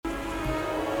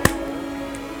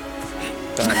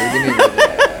मालूम भी नहीं मुझे।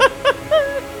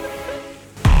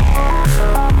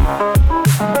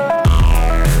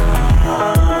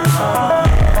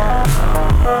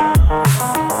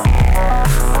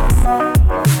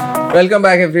 Welcome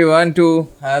back everyone to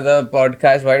another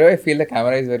podcast. Why do I feel the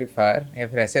camera is very far? या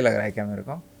फिर ऐसे लग रहा है क्या मेरे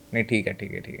को? नहीं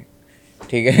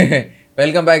ठीक है.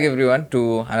 Welcome back everyone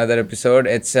to another episode.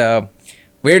 It's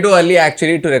way too early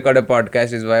actually to record a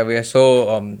podcast is why we are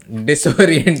so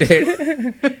disoriented.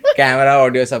 Camera,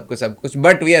 audio, सब कुछ.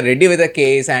 But we are ready with a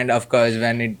case, and of course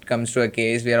when it comes to a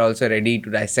case, we are also ready to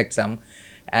dissect some.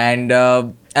 And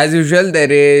as usual,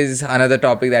 there is another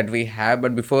topic that we have.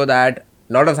 But before that,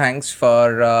 lot of thanks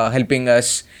for helping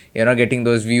us, getting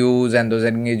those views and those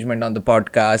engagement on the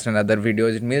podcast and other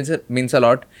videos. It means a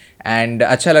lot, and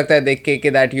अच्छा लगता है देख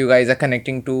के that you guys are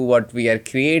connecting to what we are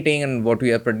creating and what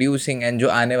we are producing, and जो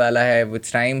आने वाला है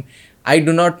with time. I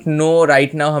do not know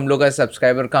right now हम लोग का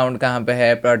subscriber count कहाँ पे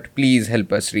है, but please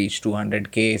help us reach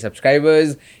 200k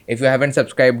subscribers. If you haven't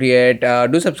subscribed yet,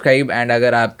 do subscribe. And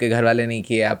अगर आपके घर वाले नहीं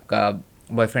किए, आपका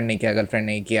boyfriend नहीं किया, girlfriend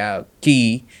नहीं किया,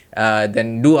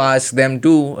 then do ask them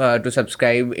to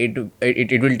subscribe.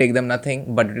 It will take them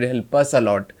nothing, but it will help us a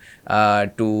lot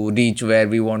to reach where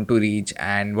we want to reach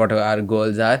and what our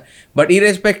goals are. But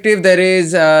irrespective,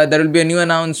 there will be a new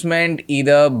announcement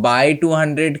either by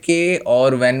 200k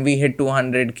or when we hit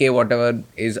 200k, whatever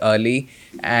is early.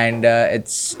 And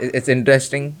it's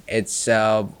interesting. It's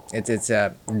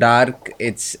dark.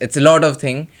 It's a lot of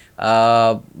thing.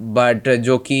 But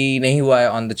जो कि नहीं हुआ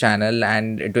है on the channel,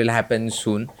 and it will happen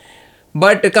soon.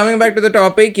 But coming back to the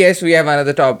topic, yes, we have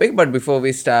another topic. But before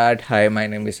we start, hi, my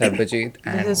name is Sarbajit.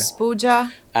 And this is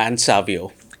Pooja. And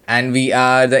Savio. And we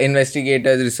are the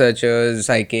investigators, researchers,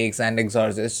 psychics and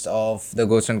exorcists of the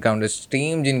Ghost Encounters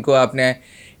team, जिनको आपने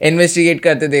investigate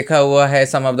करते देखा हुआ है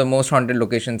some of the most haunted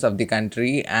locations of the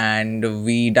country. And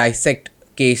we dissect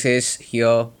cases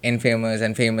here, infamous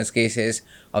and famous cases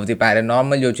of the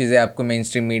paranormal. जो चीज़ें आपको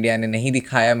mainstream media ने नहीं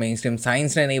दिखाया, mainstream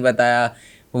science ने नहीं बताया,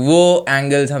 वो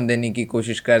angles हम देने की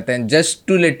कोशिश करते हैं, just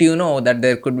to let you know that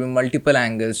there could be multiple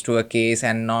angles to a case,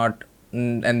 and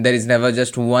there is never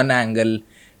just one angle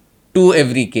to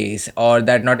every case, or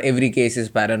that not every case is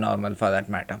paranormal for that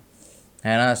matter,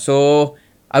 है ना. So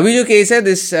अभी जो case है,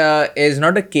 this is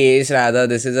not a case, rather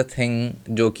this is a thing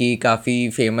जो कि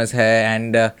काफ़ी famous है,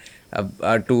 and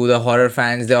to the horror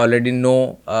fans, they already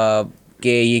know कि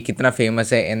ये कितना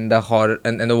famous है in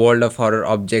the world of horror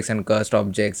objects and cursed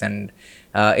objects and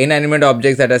inanimate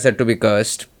objects that are said to be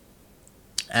cursed.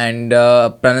 And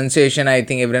pronunciation, I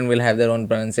think everyone will have their own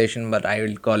pronunciation, but I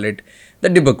will call it the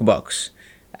Dybbuk Box.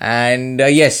 And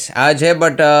yes, आज है,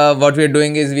 but what we are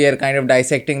doing is we are kind of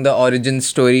dissecting the origin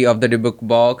story of the Dybbuk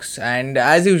Box. And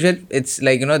as usual, it's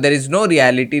like, there is no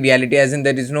reality as in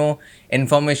there is no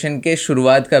information के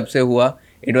शुरुआत कब से हुआ.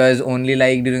 It was only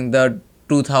like during the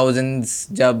 2000s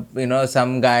जब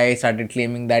some guy started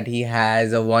claiming that he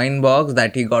has a wine box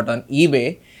that he got on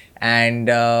eBay, and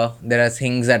there are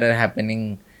things that are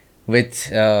happening with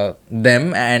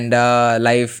them, and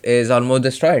life is almost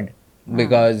destroyed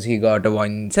because he got a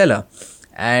wine cellar.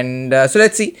 And so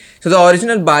let's see. So the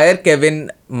original buyer,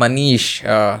 Kevin Manish,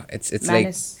 it's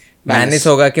like Manish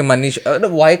होगा कि Manish.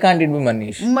 Why can't it be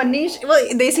Manish? Manish,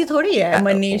 वो देसी थोड़ी है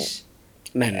Manish.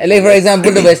 Like for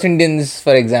example, the West Indians,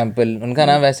 for example, उनका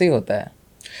नाम वैसे ही होता है.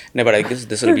 No, but I guess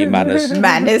this will be Manis.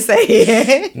 Manis सही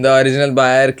है. The original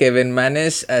buyer, Kevin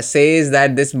Manis, says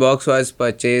that this box was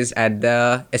purchased at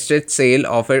the estate sale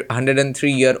of a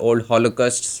 103-year-old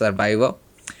Holocaust survivor.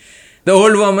 The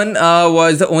old woman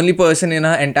was the only person in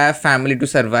her entire family to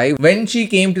survive. When she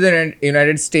came to the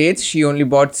United States, she only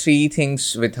bought 3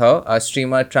 things with her: a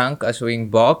steamer trunk, a sewing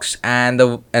box, and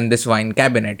this wine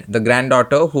cabinet. The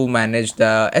granddaughter, who managed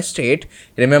the estate,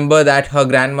 remembered that her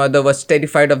grandmother was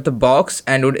terrified of the box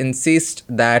and would insist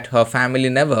that her family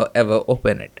never ever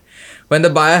open it. When the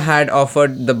buyer had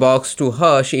offered the box to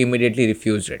her, she immediately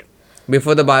refused it.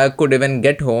 Before the buyer could even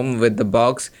get home with the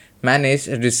box, Manis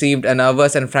received a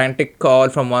nervous and frantic call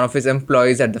from one of his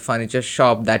employees at the furniture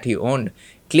shop that he owned,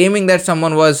 claiming that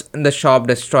someone was in the shop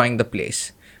destroying the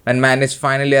place. When Manis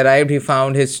finally arrived, he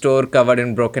found his store covered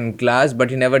in broken glass, but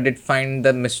he never did find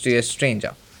the mysterious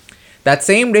stranger. That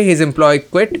same day, his employee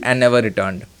quit and never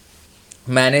returned.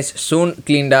 Manis soon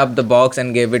cleaned up the box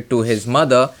and gave it to his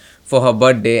mother for her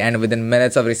birthday, and within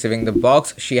minutes of receiving the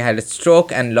box, she had a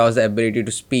stroke and lost the ability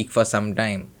to speak for some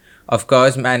time. Of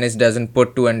course, Manis doesn't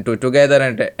put 2 and 2 together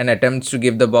and attempts to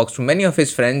give the box to many of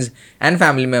his friends and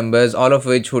family members, all of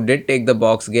which who did take the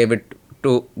box gave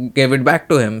it back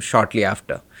to him shortly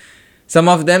after. Some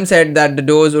of them said that the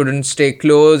doors wouldn't stay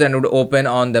closed and would open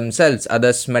on themselves.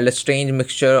 Others smelled a strange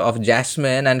mixture of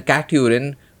jasmine and cat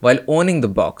urine while owning the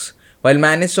box. While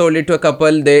Manis sold it to a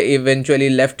couple, they eventually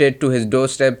left it to his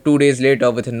doorstep 2 days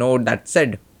later with a note that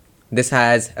said, "This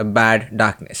has a bad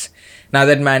darkness." Now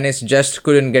that Manis just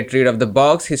couldn't get rid of the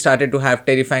box, he started to have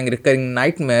terrifying recurring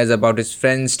nightmares about his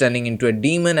friends turning into a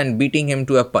demon and beating him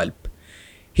to a pulp.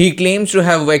 He claims to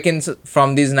have wakened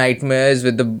from these nightmares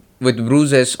with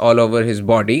bruises all over his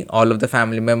body. All of the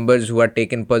family members who had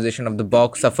taken possession of the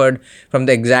box suffered from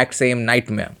the exact same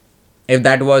nightmare. If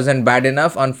that wasn't bad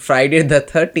enough, on Friday the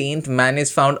 13th,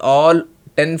 Manis found all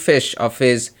 10 fish of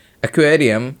his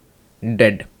aquarium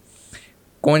dead.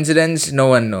 Coincidence? No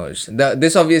one knows.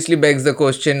 This obviously begs the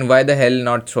question, why the hell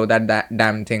not throw that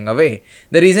damn thing away?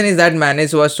 The reason is that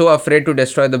Manis was so afraid to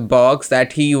destroy the box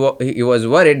that he was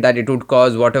worried that it would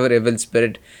cause whatever evil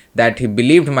spirit that he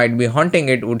believed might be haunting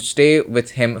it would stay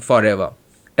with him forever.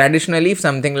 Traditionally, if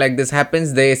something like this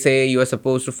happens, they say you are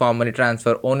supposed to formally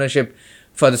transfer ownership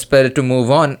for the spirit to move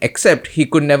on, except he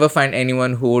could never find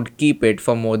anyone who would keep it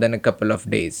for more than a couple of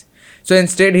days. So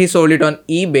instead, he sold it on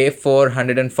eBay for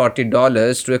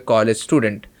 $140 to a college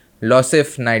student,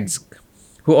 Losif Naidzk,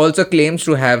 who also claims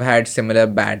to have had similar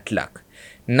bad luck.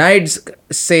 Naidzk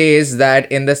says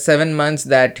that in the 7 months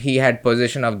that he had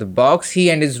possession of the box, he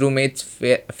and his roommates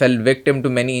fell victim to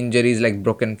many injuries like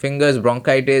broken fingers,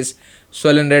 bronchitis,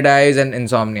 swollen red eyes, and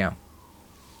insomnia.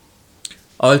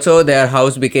 Also, their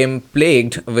house became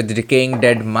plagued with decaying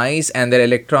dead mice and their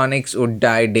electronics would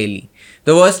die daily.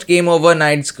 The worst came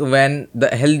overnight when the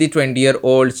healthy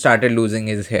 20-year-old started losing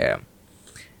his hair.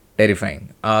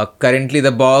 Terrifying. Currently,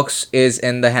 the box is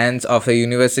in the hands of a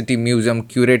university museum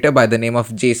curator by the name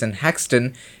of Jason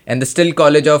Haxton and the Still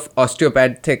College of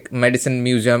Osteopathic Medicine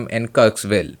Museum in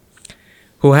Kirksville,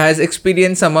 who has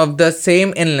experienced some of the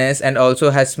same illness and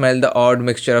also has smelled the odd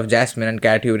mixture of jasmine and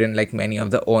cat urine like many of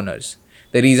the owners.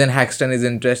 The reason Haxton is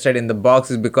interested in the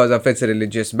box is because of its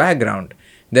religious background.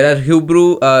 There are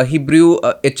Hebrew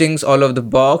etchings all over the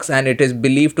box, and it is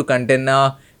believed to contain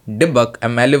a Dybbuk, a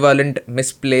malevolent,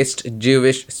 misplaced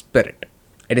Jewish spirit.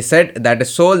 It is said that a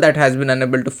soul that has been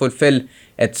unable to fulfill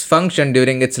its function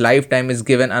during its lifetime is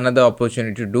given another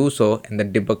opportunity to do so in the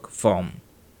Dybbuk form.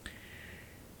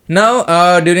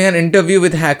 Now, during an interview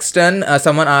with Haxton,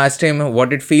 someone asked him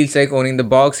what it feels like owning the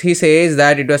box. He says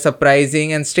that it was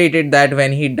surprising and stated that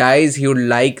when he dies, he would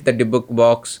like the Dybbuk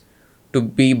box to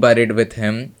be buried with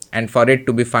him and for it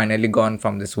to be finally gone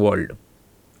from this world.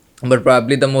 But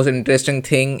probably the most interesting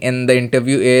thing in the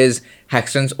interview is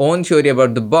Haxton's own theory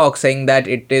about the box, saying that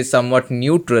it is somewhat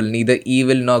neutral, neither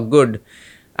evil nor good.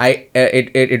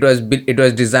 It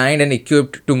was designed and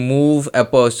equipped to move a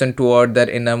person toward their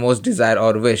innermost desire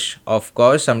or wish. Of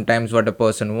course, sometimes what a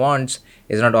person wants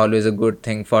is not always a good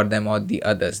thing for them or the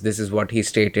others. This is what he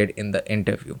stated in the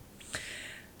interview.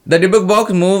 The Dybbuk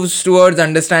box moves towards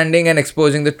understanding and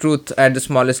exposing the truth at the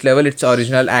smallest level. Its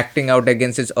original acting out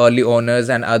against its early owners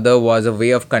and other was a way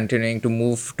of continuing to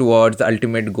move towards the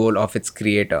ultimate goal of its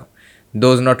creator.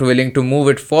 Those not willing to move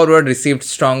it forward received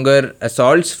stronger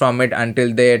assaults from it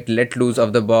until they had let loose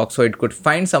of the box so it could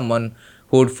find someone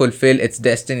who would fulfill its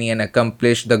destiny and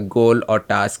accomplish the goal or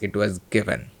task it was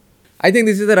given. I think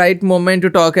this is the right moment to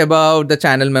talk about the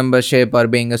channel membership or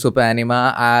being a super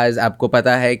anima, as आपको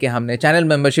पता है कि हमने channel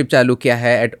membership चालू किया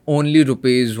है at only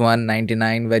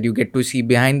 ₹199, where you get to see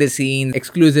behind the scenes,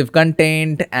 exclusive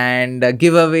content and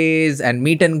giveaways and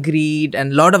meet and greet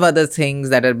and lot of other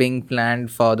things that are being planned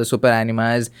for the super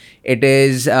animas. It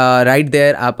is right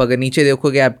there. आप अगर नीचे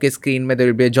देखोगे आपके screen में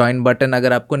there will be a join button.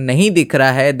 अगर आपको नहीं दिख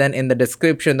रहा है, then in the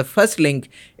description the first link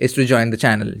is to join the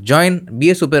channel. Join,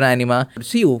 be a super anima.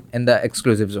 See you in the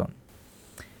exclusive zone.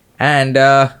 And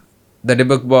the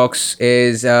Dybbuk box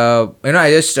is I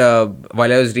just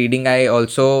while I was reading, I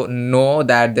also know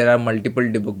that there are multiple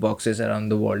Dybbuk boxes around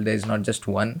the world. There is not just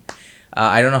one.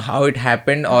 I don't know how it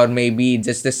happened, or maybe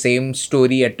just the same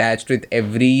story attached with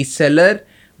every seller.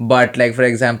 But like for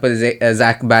example,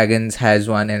 Zach Baggins has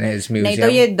one in his museum. नहीं तो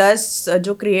ये 10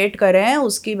 जो create करे हैं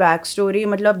उसकी back story,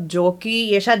 मतलब जो कि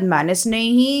ये शायद मैनिस ने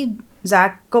ही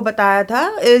जैक को बताया था,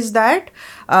 is that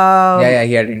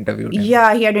he had interviewed him.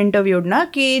 he had interviewed ना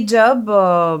कि जब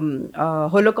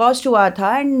होलोकॉस्ट हुआ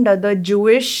था and the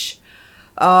Jewish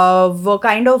were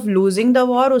kind of losing the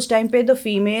war, उस टाइम पे the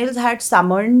females had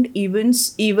summoned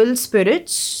evil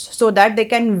spirits so that they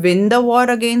can win the war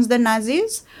against the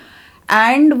Nazis.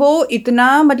 And वो इतना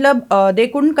मतलब they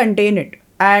couldn't contain it,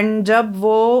 and जब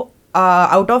वो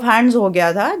out of hands हो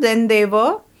गया था, then they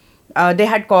were they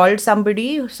had called somebody,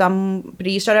 some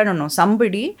priest or I don't know,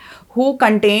 somebody who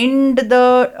contained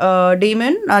the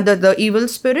demon, the evil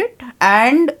spirit,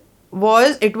 and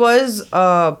it was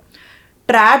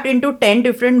trapped into 10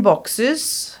 different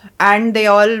boxes, and they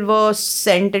all were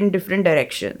sent in different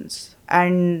directions.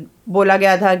 And बोला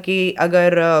गया था कि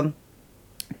अगर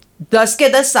 10 के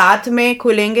 10 साथ में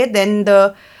खुलेंगे then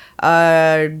the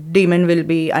demon will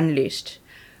be unleashed.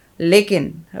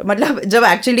 लेकिन मतलब जब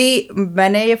एक्चुअली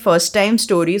मैंने ये फर्स्ट टाइम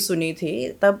स्टोरी सुनी थी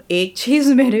तब एक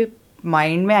चीज़ मेरे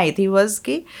माइंड में आई थी बस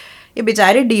कि ये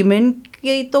बेचारे डीमन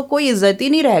की तो कोई इज्जत ही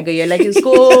नहीं रह गई है. लाइक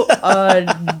इसको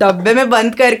डब्बे में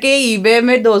बंद करके ईबे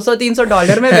में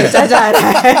 $200-300 में बेचा जा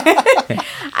रहा है.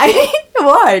 I mean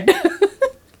what.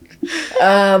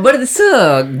 But it's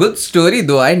a good story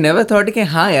though. I never thought कि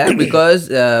हाँ यार, because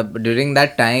during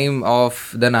that time of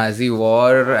the Nazi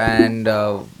war and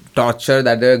torture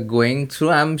that they were going through,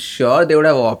 I'm sure they would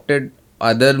have opted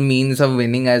other means of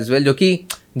winning as well, जो कि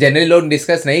generally लोग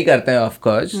discuss नहीं करते हैं of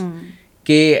course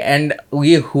कि and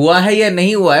ये हुआ है या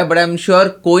नहीं हुआ है, बट आई एम श्योर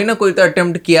कोई ना कोई तो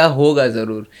अटेम्प्ट किया होगा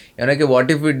जरूर. यू नो कि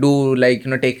what if we do like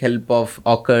you know take help of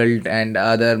occult and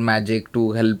other magic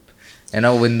to help you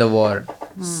know win the war.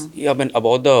 Yeah, I mean,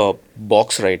 about the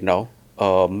box right now,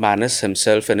 Manis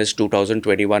himself in his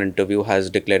 2021 interview has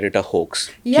declared it a hoax.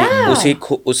 Yeah.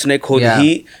 उसने खुद Yeah.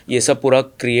 ही ये सब पूरा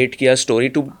create किया story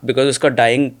to, because उसका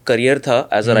dying career था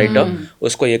as a writer,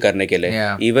 उसको ये करने के लिए.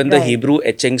 Yeah. Even the Right. Hebrew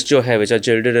etchings जो है विच आर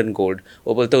जिल्डेड इन गोल्ड,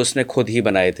 वो बोलते हैं उसने खुद ही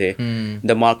बनाए थे.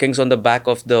 The markings on the back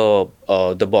of the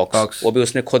Box. Box वो भी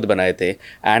उसने खुद बनाए थे.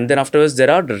 And then afterwards there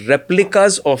are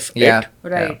replicas of Yeah. It.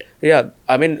 Right. Yeah,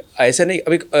 I mean, ऐसे नहीं.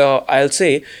 अभी I'll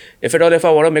say, if at all, if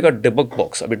I want to make a Dybbuk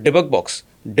box, अभी Dybbuk box,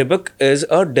 Dybbuk is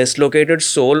a dislocated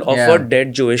soul of Yeah. a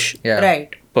dead Jewish Yeah.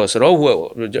 Right. person or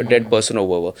whoever, dead person or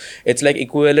whoever. It's like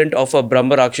equivalent of a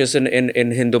Brahma Rakshas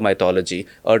in Hindu mythology.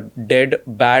 A dead,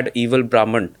 bad, evil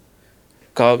Brahman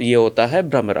का ये होता है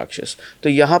Brahma Rakshas. तो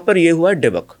यहाँ पर ये हुआ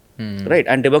Dybbuk. Right,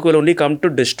 and Dybbuk will only come to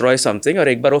destroy something, और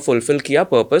एक बार वो fulfill किया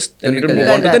purpose, then it will move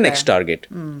on to the next target.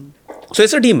 So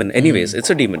it's a demon, anyways.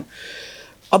 It's a demon.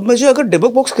 अब मुझे अगर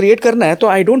Dybbuk box create करना है तो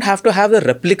I don't have to have the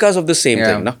replicas of the same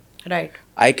Yeah. thing, ना. Right.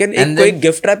 I can एक And कोई then-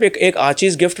 gift wrap, एक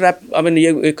आचीज gift wrap, I mean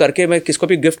ये करके मैं किसको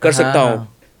भी gift कर सकता हूँ.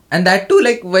 And that too,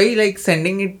 like why like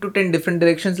sending it to 10 different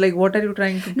directions, like what are you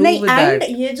trying to do नहीं, with एंड that?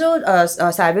 ये जो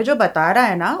सावे जो बता रहा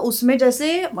है ना, उसमें जैसे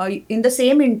इन द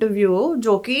सेम इंटरव्यू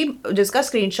जो कि जिसका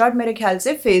स्क्रीनशॉट मेरे ख्याल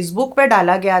से फेसबुक पे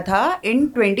डाला गया था in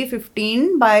 2015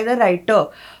 by the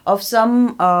writer of some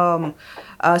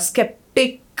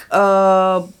skeptic,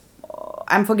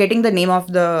 I'm forgetting the name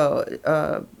of the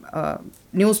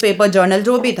newspaper journal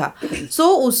जो भी था. सो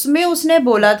उसमें उसने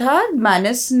बोला था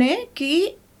मानस ने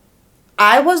कि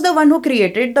I was the one who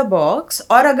created the box,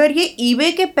 और अगर ये ईबे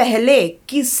के पहले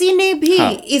किसी ने भी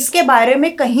इसके बारे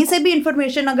में कहीं से भी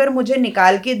इंफॉर्मेशन अगर मुझे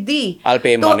निकाल के दी I'll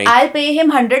pay him तो money. I pay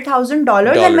him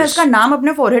 $100,000 and मैं इसका नाम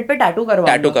अपने फोरहेड पे टैटू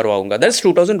करवाऊंगा. That's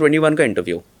 2021 का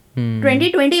इंटरव्यू.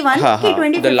 2021 हाँ, की हाँ,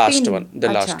 2015? the last one,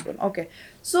 the last one. Okay.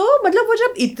 So मतलब वो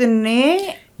जब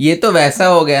इतने ये तो वैसा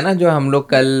हो गया ना जो हम लोग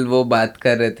कल वो बात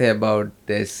कर रहे थे अबाउट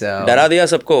दिस डरा दिया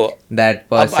सबको. दैट अब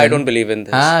person. I don't believe in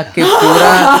this. हाँ कि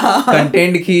पूरा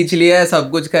कंटेंट खींच लिया, सब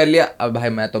कुछ कर लिया. अब भाई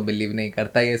मैं तो बिलीव नहीं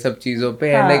करता ये सब चीजों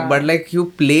पे. Like but like you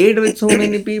played with so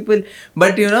many people,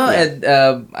 but you know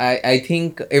I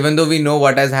think even though we know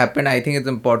what has happened, I think it's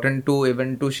important to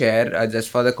even to share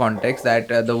just for the context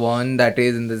that the one that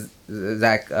is in the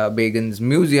Zach Bagans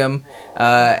museum,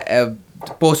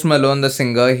 Post Malone the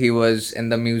singer, he was in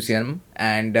the museum,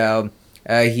 and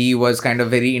he was kind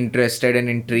of very interested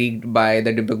and intrigued by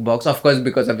the Dybbuk box, of course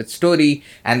because of its story,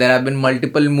 and there have been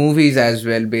multiple movies as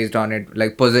well based on it.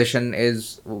 Like Possession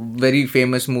is a very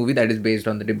famous movie that is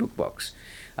based on the Dybbuk box,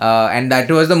 and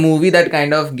that was the movie that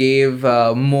kind of gave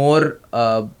more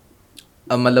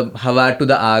मतलब हवा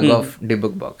to the आग of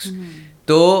Dybbuk box.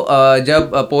 तो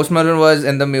जब Post Malone was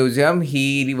in the museum,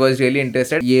 he was really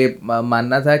interested. ये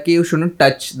मानना था कि you shouldn't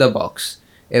touch the box.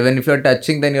 Even if you're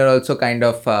touching, then you're also kind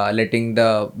of letting the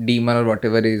demon or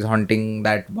whatever is haunting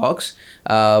that box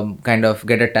kind of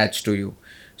get attached to you.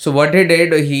 So what he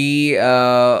did, he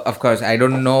of course I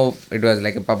don't know, it was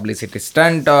like a publicity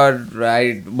stunt or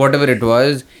whatever it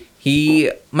was. He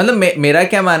मतलब मेरा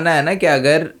क्या मानना है ना कि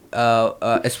अगर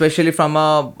specially from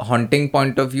a haunting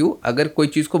point of view, अगर कोई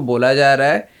चीज़ को बोला जा रहा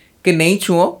है कि नहीं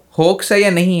छुओ, होक्स है या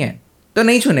नहीं है, तो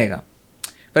नहीं छूनेगा.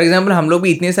 फॉर एग्जाम्पल हम लोग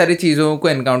भी इतनी सारी चीज़ों को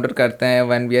एनकाउंटर करते हैं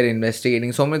when we are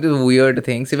investigating so many weird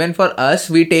things. Even for us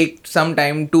we take some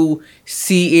time to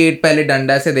see it. पहले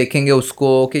डंडा से देखेंगे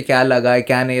उसको कि क्या लगा है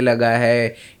क्या नहीं लगा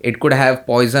है. It could have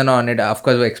poison on it,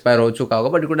 of course वो एक्सपायर हो चुका होगा,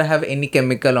 but it could have any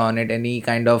chemical on it, any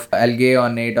kind of algae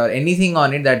on it or anything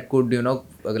on it that could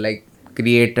like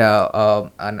create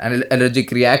an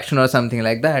allergic reaction or something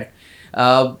like that.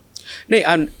 No,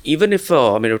 and even if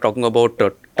I mean, we're talking about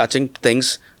touching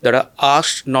things that are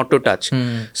asked not to touch.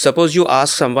 Suppose you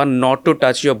ask someone not to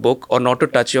touch your book or not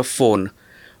to touch your phone,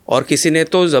 और किसी ने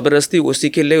तो ज़बरदस्ती उसी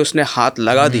के लिए उसने हाथ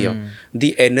लगा दिया,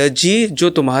 the energy जो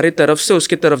तुम्हारे तरफ से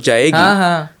उसकी तरफ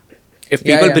जाएगी. If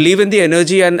people believe in the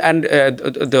energy and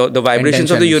the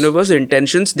vibrations of the universe, the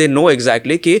intentions, they know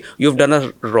exactly कि you've done a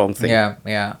wrong thing.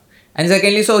 Yeah. And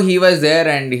secondly, so he was there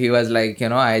and he was like,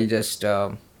 I'll just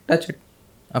touch it,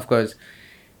 of course.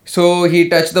 So he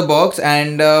touched the box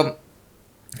and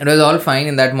it was all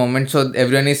fine in that moment. So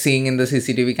everyone is seeing in the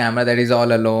CCTV camera that he's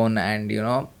all alone and,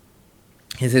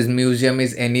 his museum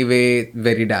is anyway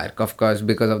very dark, of course,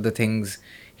 because of the things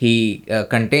he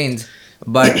contains.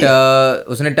 But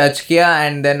उसने touch किया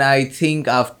and then I think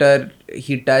after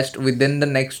he touched within the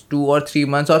next 2 or 3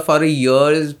 months or for a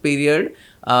year's period,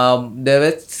 there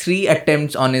were 3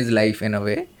 attempts on his life in a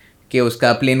way. कि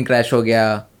उसका plane crash हो गया,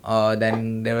 then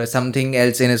there was something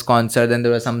else in his concert, then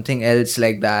there was something else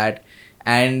like that.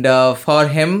 And for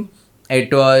him,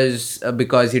 it was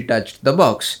because he touched the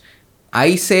box.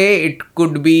 I say it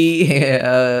could be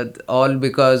all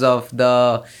because of the,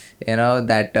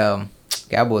 that...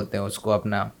 क्या बोलते हैं उसको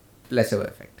अपना placebo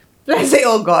effect.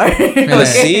 Oh God.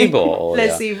 Placebo.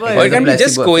 Placebo. Or it can be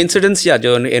just coincidence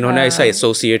जो इन्होंने ऐसा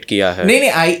associate किया है.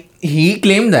 नहीं, he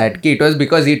claimed that कि it was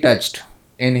because he touched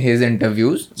in his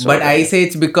interviews. But I say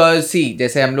it's because, see,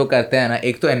 जैसे हम लोग करते हैं ना,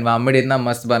 एक तो environment इतना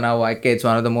मस्त बना हुआ है कि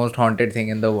it's one of the most haunted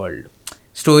thing in the world.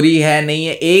 Story है नहीं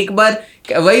है, एक बार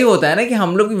वही होता है ना कि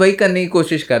हम लोग भी वही करने की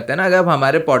कोशिश करते हैं ना. अगर आप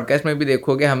हमारे पॉडकास्ट में भी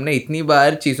देखोगे, हमने इतनी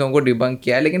बार चीज़ों को डिबंक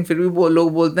किया है, लेकिन फिर भी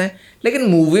लोग बोलते हैं लेकिन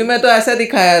मूवी में तो ऐसा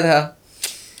दिखाया था.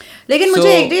 लेकिन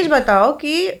मुझे एक चीज बताओ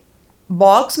कि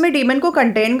बॉक्स में डीमन को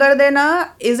कंटेन कर देना,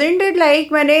 isn't it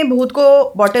like मैंने भूत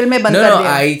को बॉटल में बंद कर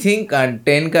दिया? I think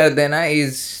कंटेन कर देना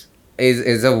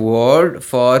is a word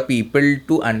for people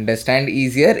to understand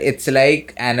easier. It's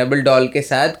like Annabelle doll के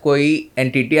साथ कोई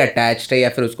entity attached है या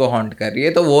फिर उसको haunt कर रही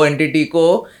है, तो वो entity को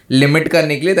limit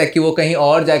करने के लिए, ताकि वो कहीं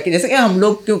और जाके, जैसे कि हम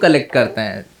लोग क्यों collect करते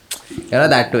हैं,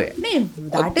 that way. नहीं,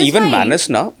 that is Even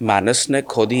fine. Manus ने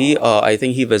खुद ही I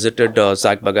think he visited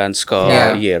Zach Bagans का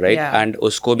ये right, and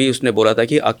उसको भी उसने बोला था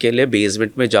कि अकेले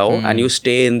basement में जाओ and you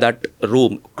stay in that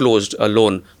room closed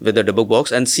alone with the Dybbuk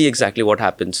box and see exactly what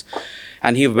happens.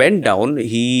 And he went down.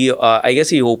 He, I guess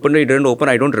he opened it. He didn't open.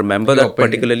 I don't remember that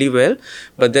particularly well.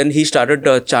 But then he started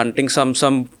chanting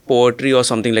some poetry or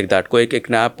something like that. कोई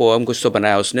एक नया poem कुछ तो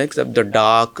बनाया उसने. The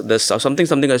dark, the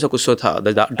something ऐसा कुछ तो था.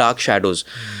 The dark shadows.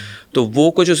 तो वो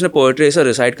कुछ उसने पोएट्री ऐसा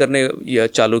रिसाइट करने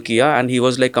चालू किया and he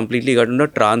was like completely got into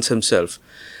trance himself.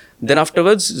 Then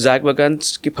afterwards Jack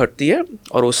Bagans की फटती है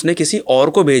और उसने किसी और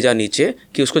को भेजा नीचे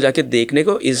कि उसको जाके देखने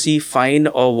को is he fine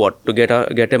or what to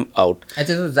get him out.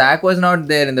 अच्छा, so Zach was not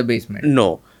there in the basement.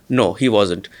 No, he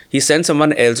wasn't. He sent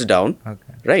someone else down.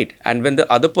 Okay. Right? And when the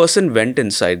other person went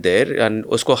inside there and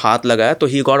उसको हाथ लगाया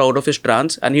तो he got out of his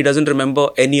trance and he doesn't remember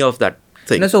any of that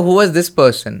thing. No, so who was this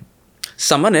person?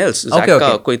 Someone else. Zach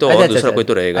का कोई तो और दूसरा कोई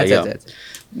तो रहेगा. Yeah.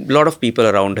 Lot of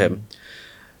people around him.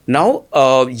 Now,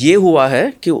 ये हुआ है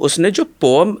कि उसने जो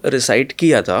poem recite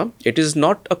किया था, it is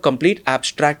not a complete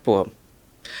abstract poem.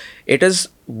 It is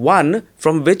one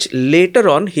from which later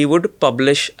on he would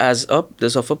publish as a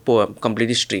poem,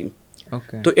 completely stream.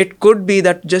 Okay. So it could be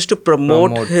that just to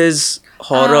promote his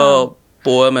horror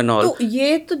poem and all. तो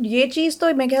ये चीज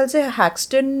तो मेरे ख्याल से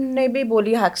हैक्सटन ने भी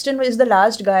बोली. Haxton is the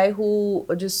last guy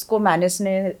who जिसको मैनिस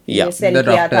ने सेल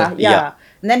किया था. Yeah.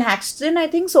 And then Haxton, I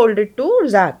think, sold it to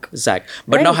Zach.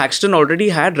 But right? Now Haxton already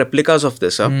had replicas of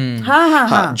this.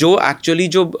 हाँ. जो actually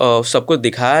जो सबको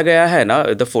दिखाया गया है ना,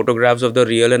 the photographs of the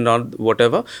real and all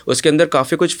whatever, उसके अंदर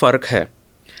काफी कुछ फर्क है.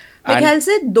 मेरे ख्याल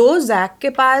से 2 जैक के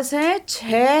पास हैं,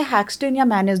 6 हैक्सटन या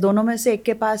मैनिस दोनों में से एक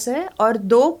के पास है और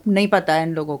 2 नहीं पता है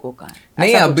इन लोगों को कहाँ.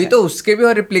 नहीं, अभी तो उसके भी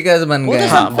और रिप्लिकास बन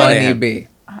गए हैं.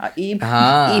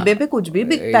 ईबे पे कुछ भी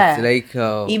बिकता है.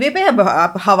 ईबे पे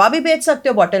आप हवा भी बेच सकते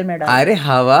हो बॉटल में डाल. अरे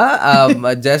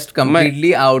हवा just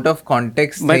completely out of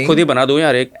context. मैं खुद ही बना दूं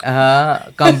यार एक.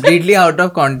 Completely out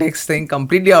of context thing.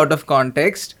 Completely out of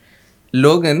context.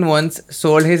 Logan once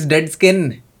sold his dead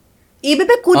skin. EBay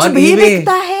पे कुछ भी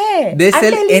बिकता है. है. They I'm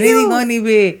sell telling anything you. on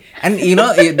eBay. And you know,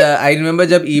 I remember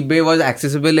जब eBay was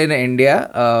accessible in India,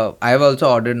 I've also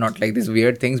ordered not like these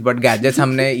weird things, but gadgets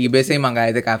हमने eBay से ही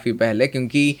मंगाए थे काफ़ी पहले,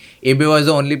 क्योंकि eBay was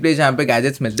the only place जहाँ पे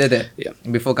gadgets मिलते थे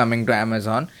before coming to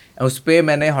Amazon. उस पे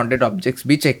मैंने haunted objects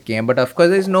भी check किए हैं, but of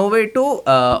course there is no way to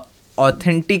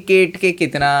authenticate के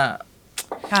कितना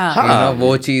you know,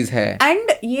 वो चीज़ है. एंड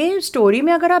ये स्टोरी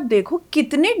में अगर आप देखो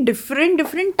कितने डिफरेंट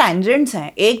डिफरेंट टेंजेंट्स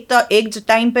हैं. एक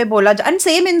टाइम पे बोला जा, एंड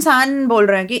सेम इंसान बोल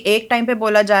रहे हैं कि एक टाइम पे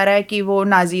बोला जा रहा है कि वो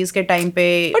नाजीज के टाइम पे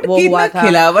वो हुआ था.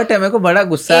 खिलावट है, मेरे को बड़ा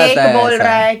गुस्सा आता है. एक बोल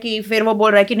रहा है कि फिर वो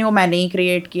बोल रहा है कि नहीं वो मैंने ही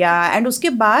क्रिएट किया. एंड उसके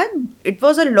बाद इट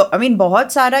वाज आई मीन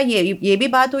बहुत सारा ये भी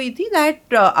बात हुई थी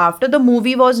that after the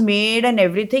movie was made and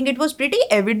everything it was pretty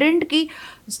evident कि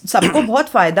सबको बहुत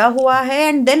फायदा हुआ है.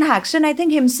 And then हैक्सन I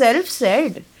think himself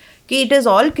said कि इट इज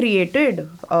ऑल क्रिएटेड.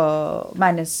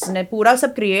 मानस ने पूरा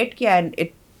सब क्रिएट किया and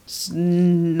it's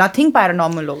nothing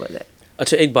paranormal over there.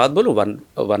 अच्छा एक बात बोलो,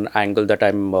 one angle that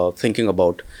I'm thinking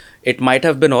about. It might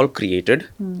have been all created.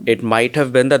 It might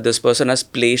have been that this person has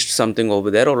placed something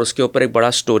over there और उसके ऊपर एक बड़ा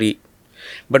story.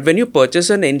 But when you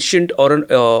purchase an ancient or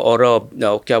a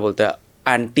क्या बोलते हैं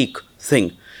antique thing,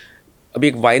 अभी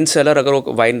एक वाइन सेलर अगर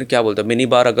वो वाइन क्या बोलते हैं मिनी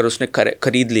बार अगर उसने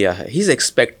खरीद लिया है, he is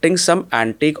expecting some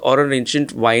antique और N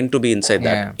ancient wine to be inside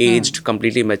that, aged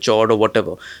completely matured और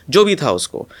व्हाटएवर जो भी था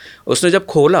उसको. उसने जब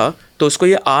खोला तो उसको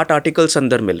ये 8 आर्टिकल्स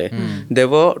अंदर मिले. देयर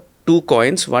वर 2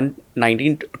 कॉइन्स, वन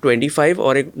 1925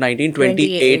 और एक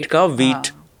 1928 का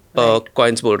व्हीट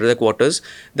कॉइन्स बोल रहे थे, quarters.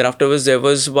 Then afterwards there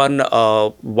was one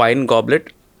wine goblet,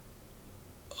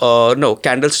 no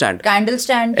candle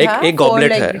stand एक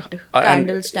गॉबलेट है,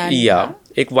 कैंडल स्टैंड या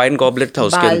एक वाइन गॉबलेट था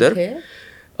उसके अंदर.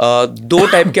 2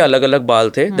 टाइप के अलग अलग बाल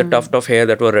थे, the tuft of hair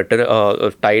that were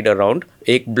tied around.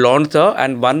 एक ब्लॉन्ड था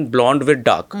and one blonde with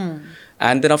dark.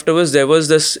 And then afterwards there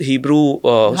was this Hebrew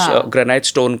granite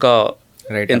stone का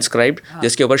इंस्क्राइब्ड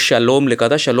जिसके ऊपर शलोम लिखा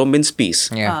था. शलोम means piece.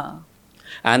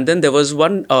 And then there was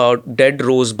one dead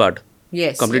rose bud,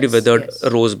 completely withered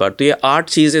रोज बड. तो ये 8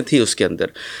 चीजें थी उसके अंदर.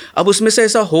 अब उसमें से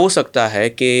ऐसा हो सकता है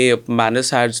कि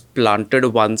minus has planted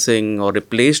one thing और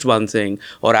रिप्लेस्ड वन थिंग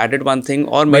और एडेड वन थिंग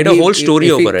और made a whole story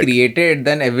over it. Created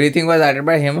then everything was added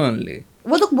by him only.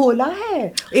 वो तो बोला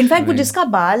है. इनफैक्ट वो जिसका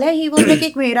बाल है ही वो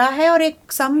एक मेरा है और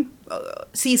एक सम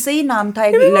सीसे ही नाम था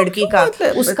एक लड़की का,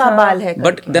 उसका बाल है.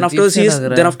 But then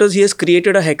afterwards he has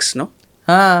created a hex. No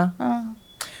हाँ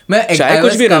मैं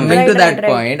कुछ भी coming to that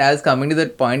point, I was coming to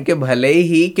that point कि भले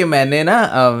ही कि मैंने ना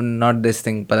नॉट दिस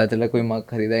थिंग, पता चला कोई मग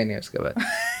खरीदा ही नहीं उसके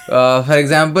बाद. For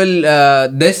example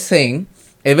this thing,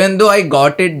 even though I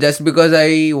got it just because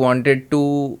I wanted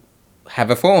to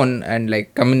have a phone and like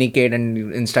communicate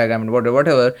and Instagram and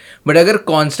whatever, but अगर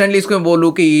constantly इसको मैं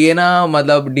बोलूँ कि ये ना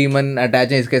मतलब demon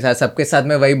attach है इसके साथ, सबके साथ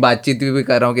मैं वही बातचीत भी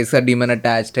कर रहा हूँ कि इसका demon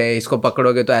attached है, इसको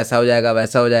पकड़ोगे तो ऐसा हो जाएगा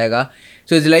वैसा हो जाएगा.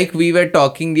 So it's like we were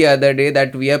talking the other day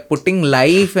that we are putting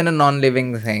life in a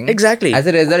non-living thing. Exactly. As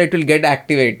a result, it will get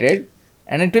activated.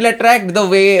 And it will attract the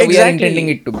way we are intending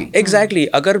it to be. Exactly.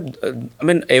 Agar, I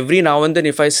mean, every now and then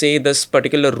if I say this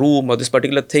particular room or this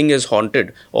particular thing is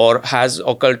haunted or has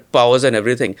occult powers and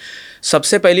everything,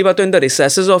 सबसे पहली बात तो in the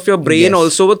recesses of your brain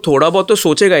also वो थोड़ा बहुत तो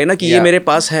सोचेगा ही ना कि ये मेरे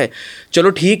पास है.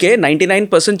 चलो ठीक है,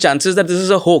 99% chances that this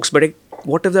is a hoax, but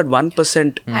what if that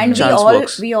 1% and chance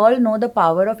works? We all know the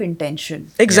power of intention.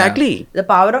 Exactly. The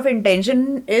power of intention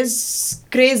is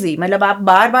crazy. मतलब आप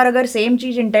बार-बार अगर सेम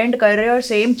चीज इंटेंट कर रहे हो और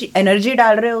सेम एनर्जी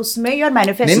डाल रहे हो उसमें, यू आर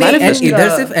मैनिफेस्टिंग. नहीं,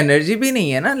 इधर सिर्फ एनर्जी भी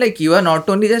नहीं है ना, like you are not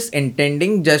only just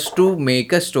intending just to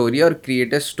make a story और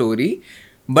create a story,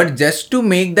 but just to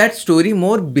make that story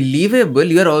more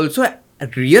believable, you are also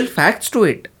real facts to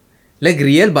it. Like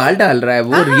real बाल डाल रहा है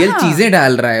वो, real चीजें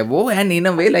डाल रहा है वो, and in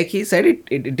a way like he said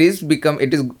it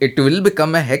will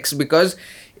become a hex, because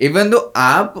even though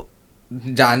आप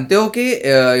जानते हो कि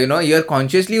you know you are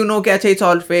consciously you know कि अच्छा it's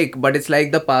all fake, but it's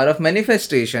like the power of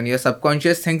manifestation. Your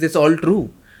subconscious things it's all true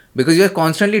because you are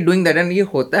constantly doing that. And ये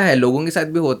होता है, लोगों के साथ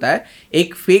भी होता है.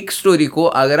 एक फेक स्टोरी को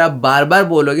अगर आप बार बार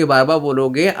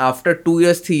बोलोगे, after 2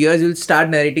 years 3 years you'll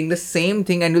start narrating the same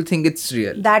thing and you'll think it's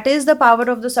real. That is the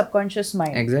power of the subconscious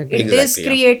mind. Exactly. It is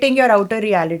creating your outer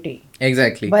reality.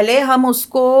 Exactly. भले हम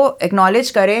उसको acknowledge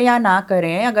करें या ना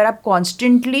करें, अगर आप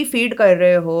constantly feed कर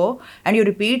रहे हो and you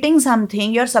repeating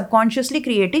something, you are subconsciously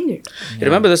creating it.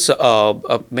 Remember this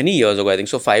many years ago, I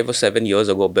think so 5 or 7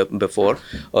 years ago before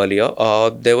earlier,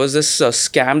 there was this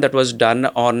scam that was done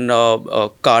on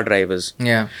car drivers.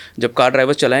 Yeah. जब car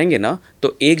driver चलाएंगे ना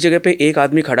तो एक जगह पे एक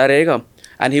आदमी खड़ा रहेगा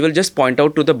and he will just point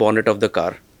out to the bonnet of the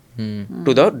car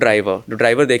to the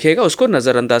driver देखेगा, उसको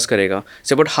नज़रअंदाज करेगा.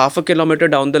 Say about half a kilometre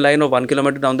down the line और 1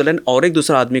 किलोमीटर डाउन द लाइन और एक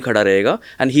दूसरा आदमी खड़ा रहेगा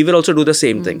and he will also do the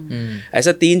same thing.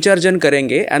 ऐसा 3-4 जन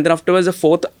करेंगे and then afterwards the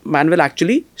fourth man will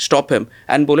actually stop him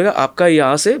and बोलेगा आपका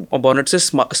यहाँ से बॉनेट से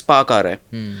स्पार्क आ रहा है.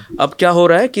 अब क्या हो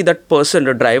रहा है कि that person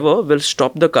the driver will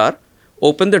stop the car,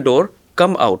 open the door,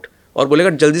 come out और बोलेगा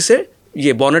जल्दी से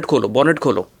ये बॉनेट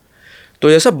खोलो. तो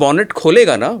जैसा बॉनेट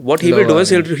खोलेगा ना, what he will do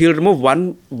is he will remove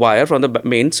one wire from the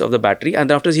mains of the battery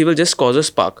and after he will just cause a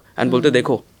spark and बोलते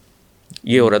देखो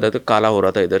ये हो रहा था, तो काला हो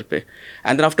रहा था इधर पे.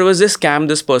 And then afterwards they scam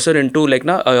this person into like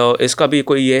ना इसका भी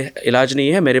कोई ये इलाज नहीं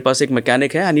है, मेरे पास एक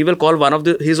मैकेनिक है and he will call one of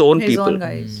his own people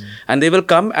and they will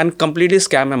come and completely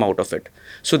scam him out of it.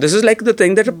 So this is like the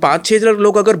thing that 5-6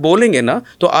 लोग अगर बोलेंगे ना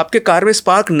तो आपके कार में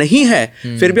स्पार्क नहीं है,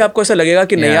 फिर भी आपको ऐसा लगेगा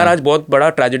कि नहीं यार आज बहुत बड़ा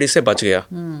ट्रेजेडी से बच गया.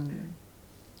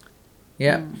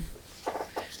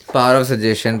 Power of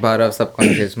suggestion, power of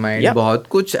subconscious mind, बहुत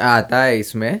कुछ आता है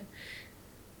इसमें.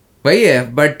 वही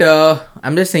है. But I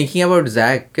am just thinking about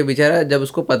Jack के बेचारा, जब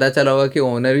उसको पता चला होगा कि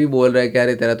ओनर भी बोल रहा है कि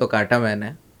अरे तेरा तो काटा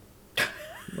मैंने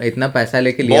इतना पैसा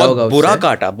लेके लिया होगा,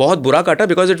 बहुत बुरा काटा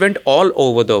because it went all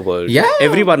over the world.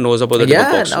 Everyone knows about the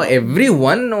Dybbuk Box. Yeah,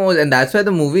 everyone knows and that's why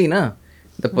the movie ना,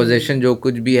 the possession जो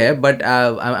कुछ भी है. but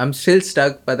I'm still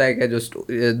stuck. पता है क्या, जो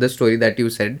the story that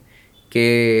you said कि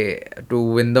to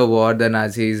win the war the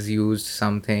Nazis used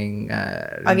something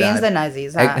against the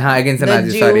Nazis. Against the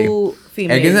Nazis. Sorry,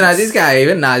 against the Nazis. क्या,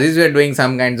 even Nazis were doing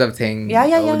some kinds of thing.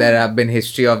 Yeah. There have been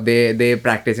history of they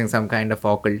practicing some kind of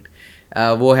occult.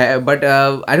 वो है. but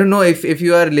I don't know if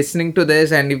you are listening to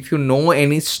this and if you know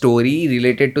any story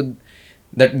related to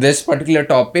this particular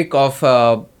topic of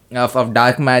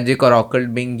dark magic or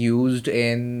occult being used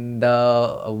in the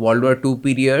World War II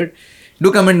period,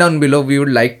 do comment down below. We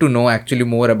would like to know actually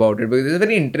more about it because it's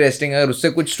very interesting. अगर उससे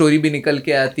कुछ story भी निकल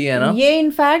के आती है ना, ये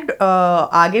इनफैक्ट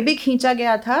आगे भी खींचा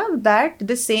गया था that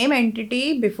the same entity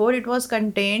before it was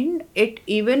contained, it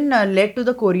even led to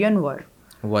the Korean War.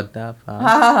 What the fuck?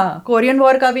 हाँ, कोरियन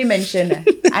वॉर का भी मेंशन है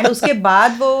एंड उसके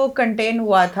बाद वो कंटेन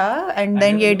हुआ था एंड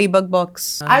देन ये Dybbuk Box.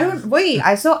 आई डोंट, वही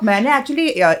आई सॉ, मैंने एक्चुअली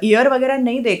ईयर वगैरह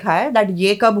नहीं देखा है दैट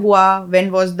ये कब हुआ, when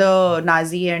was the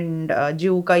Nazi and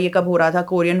Jew का ये कब हो रहा था,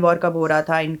 कोरियन वॉर कब हो रहा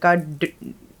था, इनका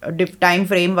टाइम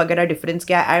फ्रेम वगैरह डिफरेंस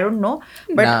क्या है, I don't know.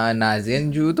 But Nazi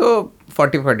and Jew तो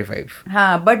 40-45.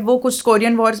 हाँ, बट वो कुछ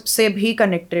कोरियन वॉर से भी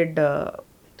कनेक्टेड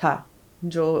था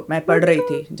जो मैं पढ़ रही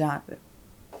थी जहाँ पे.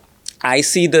 I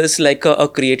see this like a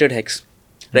created hex,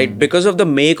 right? Because of the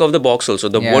make of the box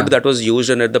also, the wood that was used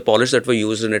in it, the polish that were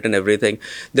used in it and everything.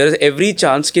 There is every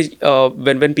chance ki,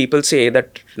 when people say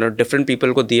that different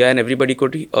people ko diya and everybody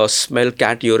could smell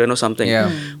cat urine or something.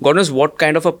 God knows what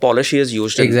kind of a polish he has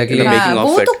used in the making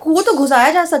of it. वो तो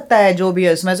घुसाया जा सकता है जो भी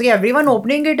है उसमें, so everyone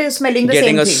opening it is smelling the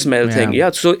getting same a thing. Smell thing.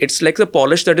 Yeah, so it's like the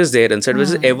polish that is there inside,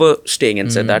 which is ever staying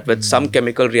inside that with some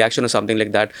chemical reaction or something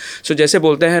like that. So जैसे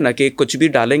बोलते हैं ना कि कुछ भी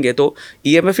डालेंगे तो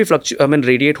EMF ही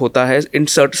radiate होता है in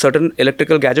certain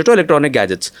electrical gadgets or electronic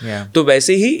gadgets. तो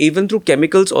वैसे ही even through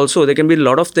chemicals also there can be a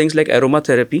lot of things like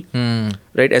aromatherapy,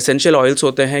 right? Essential oils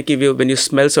होते हैं कि when you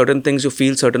smell certain things you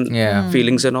feel certain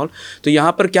feelings and all. तो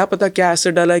यहाँ पर क्या पता क्या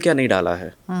एसिड डाला है क्या नहीं डाला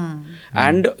है.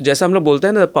 एंड जैसा हम लोग बोलते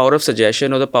हैं ना, द पावर ऑफ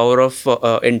सजेशन और the power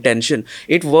of intention,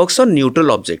 it works on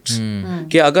neutral objects.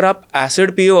 कि अगर आप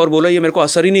एसिड पियो और बोलो ये मेरे को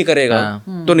असर ही नहीं करेगा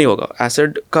तो नहीं होगा.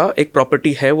 एसिड का एक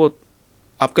प्रॉपर्टी है वो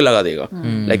आपके लगा देगा,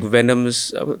 like venoms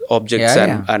objects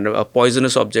and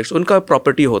poisonous objects, उनका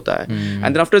प्रॉपर्टी होता है. And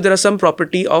then after there are some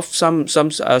property of some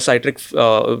citric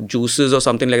juices और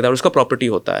समथिंग लाइक दैट, उसका प्रॉपर्टी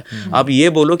होता है. आप ये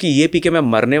बोलो कि ये पी के मैं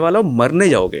मरने वाला हूँ, मरने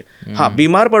जाओगे. हाँ,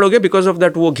 बीमार पड़ोगे बिकॉज ऑफ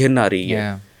दैट, वो घिन आ रही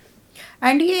है.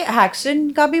 एंड ये हैक्सन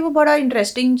का भी वो बड़ा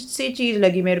इंटरेस्टिंग सी चीज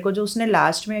लगी मेरे को, जो उसने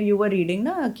लास्ट में यू वर रीडिंग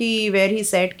ना कि वेयर ही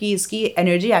सेड कि इसकी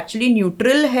एनर्जी एक्चुअली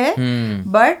न्यूट्रल है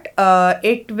but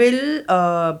it will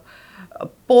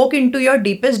poke into your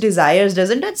deepest desires.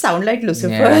 Doesn't that sound like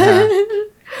Lucifer?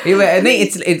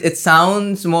 It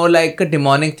sounds more like a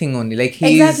demonic thing only. Like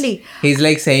he's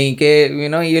like saying ke,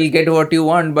 you'll get what you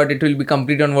want, but it will be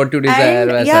complete on what you desire.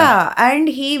 And, and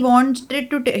he wants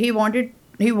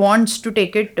to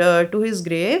take it to his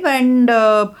grave, and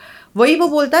वही वो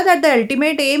बोलता है that the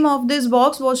ultimate aim of this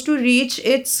box was to reach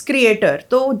its creator.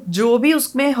 तो जो भी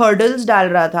उसमें hurdles डाल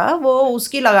रहा था वो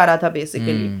उसकी लगा रहा था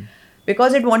basically.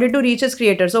 Because it wanted to reach its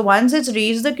creator. So once it's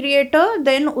reached the creator,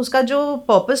 then उसका जो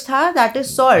purpose था that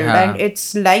is solved, and it's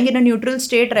lying in a neutral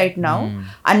state right now,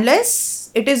 unless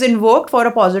it is invoked for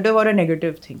a positive or a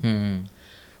negative thing.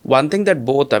 one thing that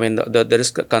both, I mean, there is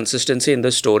consistency in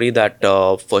the story that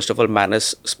first of all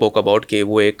Manis spoke about कि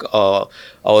वो एक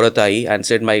औरत आई and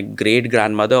said my great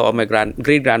grandmother or my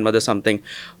great grandmother something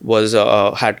was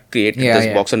had created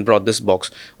this box and brought this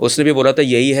box. उसने भी बोला था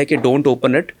यही है कि don't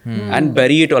open it and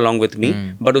bury it along with me,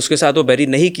 but उसके साथ वो bury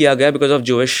नहीं किया गया because of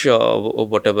Jewish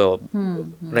whatever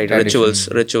right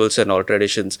rituals and all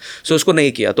traditions. So उसको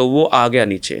नहीं किया तो वो आ गया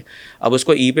नीचे. अब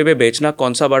उसको eBay पे बेचना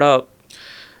कौन सा बड़ा,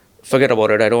 forget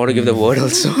about it, I don't want to give the word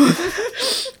also.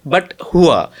 But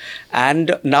hua.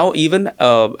 And now even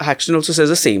Haxton also says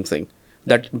the same thing,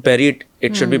 that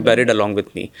it should be buried along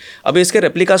with me. अभी इसके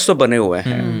replicas तो बने हुए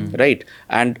हैं, right?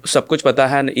 And सब कुछ पता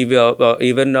है, and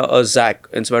even Zach,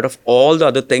 in spite of all the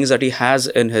other things that he has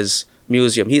in his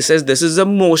museum, he says this is the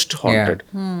most haunted,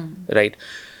 right?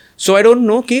 So I don't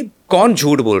know कि कौन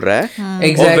झूठ बोल रहा है,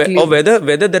 Exactly. और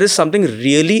whether there is something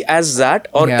really as that,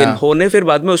 और इन्होंने फिर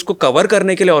बाद में उसको कवर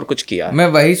करने के लिए और कुछ किया. मैं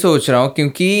वही सोच रहा हूँ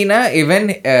क्योंकि ना इवन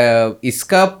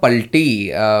इसका पलटी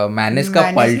मैनेस का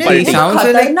पलटी साउंड्स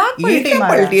लाइक ये क्या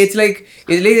पलटी, इट्स लाइक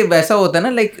इसलिए वैसा होता है ना,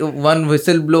 like one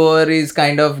whistle blower is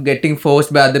kind of getting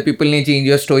forced by other people ने चेंज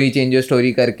योर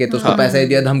स्टोरी करके, तो उसको पैसा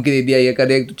दिया, धमकी दे दिया, ये कर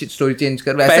दे, स्टोरी चेंज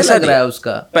कर, वैसा लग रहा है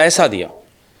उसका. पैसा दिया,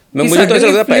 मुझे तो ऐसा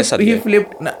लग रहा है पैसा दिया. He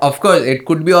flipped. Of course, it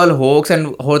could be all hoax, and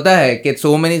होता है कि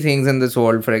so many things in this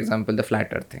world. For example, the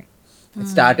flat earth thing. It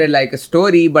started like a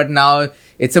story, but now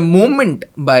it's a movement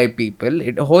by people.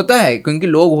 It होता है क्योंकि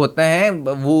लोग होते हैं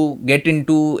वो get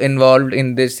involved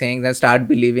in these things and start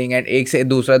believing, and एक से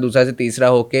दूसरा से तीसरा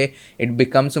होके it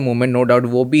becomes a movement. No doubt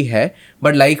वो भी है,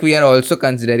 but like we are also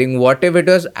considering what if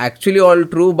it was actually all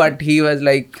true, but he was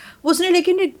like. उसने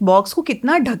लेकिन बॉक्स को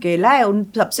कितना ढकेला है, उन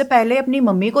सबसे पहले अपनी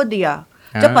मम्मी को दिया,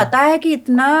 जब पता है कि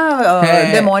इतना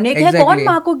डेमोनिक है, कौन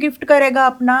माँ को गिफ्ट करेगा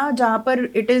अपना, जहाँ पर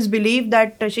it is believe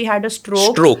that she had a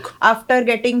stroke after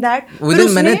getting that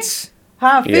within minutes.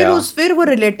 हाँ, फिर वो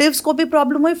रिलेटिव्स को भी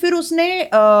प्रॉब्लम हुई, फिर उसने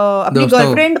अपनी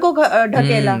गर्लफ्रेंड को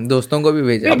ढकेला, दोस्तों को भी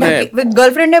भेजा,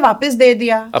 गर्लफ्रेंड ने वापस दे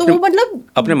दिया, तो वो मतलब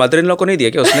अपने मदर इन लॉ को नहीं दिया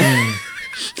क्या उसने?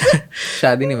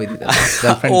 शादी नहीं हुई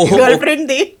थी, गर्लफ्रेंड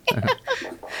दी.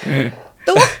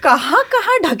 तो वो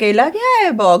कहाँ ढकेला गया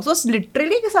है बॉक्स, वो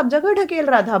लिटरली सब जगह ढकेल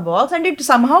रहा था box, and it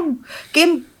somehow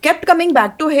kept coming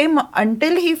back to him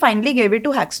until he finally gave it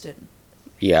to Haxton.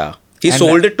 Yeah, he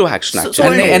sold it to Haxton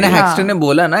actually. and Haxton ने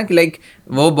बोला ना कि लाइक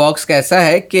वो बॉक्स कैसा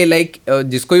है कि लाइक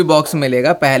जिसको भी बॉक्स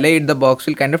मिलेगा पहले the box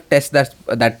will kind of test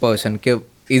that person कि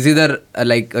इज इधर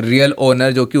लाइक रियल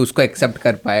ओनर जो कि उसको एक्सेप्ट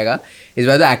कर पाएगा. इस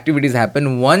बार the activities happen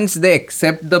once they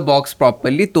accept the box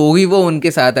properly, तो ही वो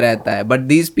उनके साथ रहता है. But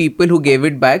these people who gave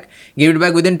it back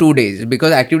within 2 days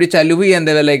because activity चालू हुई एंड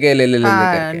दे वर लाइक ले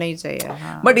नहीं चाहिए.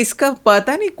 बट इसका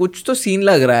पता नहीं कुछ तो सीन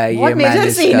लग रहा है, ये मेजर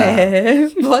सीन है,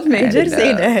 बहुत मेजर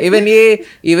सीन है.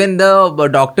 even the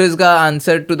doctors का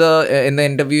answer to the in the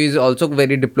interview is also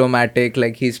very diplomatic,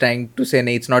 like he's trying to say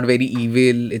no, it's not very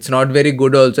evil, it's not very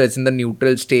good also, it's in the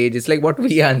neutral stage. It's like what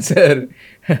we answer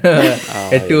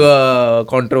to a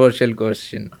controversial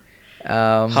question.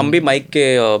 हम भी mic के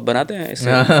बनाते हैं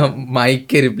इसे. Mic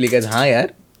के रिप्लिकास. हाँ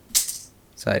यार,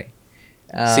 sorry.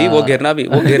 सी वो गिरना भी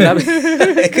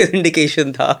एक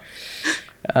इंडिकेशन था.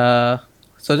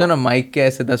 सोचो ना, माइक के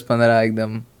ऐसे 10-15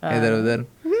 एकदम इधर उधर.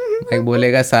 माइक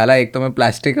बोलेगा साला एक तो मैं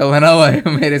प्लास्टिक का बना हुआ है,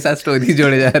 मेरे साथ स्टोरी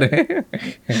जोड़े जा रहे हैं.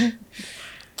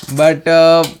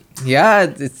 बट yeah,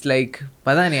 it's like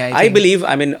पता नहीं. I believe,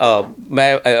 I mean, मैं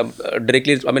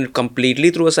directly, I mean,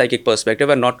 completely through a psychic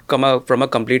perspective and not from a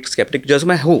complete skeptic. जैसे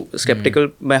मैं हूँ skeptical,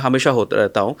 मैं हमेशा होता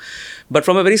रहता हूँ, but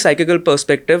from a very psychical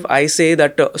perspective, I say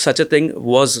that such a thing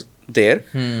was there.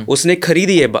 उसने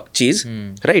खरीदी ये चीज,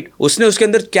 राइट? उसने उसके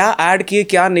अंदर क्या ऐड किए,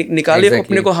 क्या निकाले,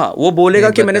 अपने को, हाँ, वो बोलेगा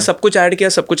कि मैंने सब कुछ ऐड किया,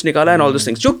 सब कुछ निकाला एंड ऑल दिस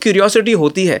थिंग्स. जो क्यूरियोसिटी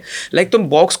होती है, लाइक तुम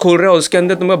बॉक्स खोल रहे हो, उसके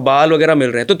अंदर तुम्हें बाल वगैरह मिल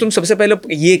रहे हैं, तो तुम सबसे पहले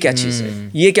ये क्या चीज़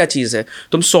है, ये क्या चीज़ है,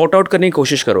 तुम सॉर्ट आउट करने की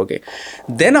कोशिश करोगे.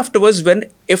 Then afterwards when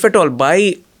if at all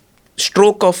by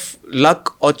stroke of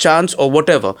luck और चांस और वट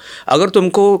एवर, अगर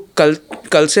तुमको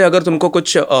कल से अगर तुमको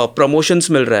कुछ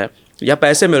प्रमोशंस मिल रहा है या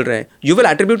पैसे मिल रहे हैं, you will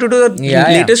attribute to the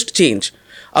latest change.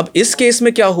 अब इस केस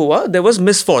में क्या हुआ, देयर वाज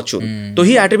मिसफॉर्चून, तो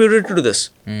he attributed to this,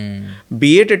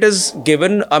 be it is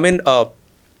given, I mean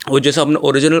वो जैसे अपने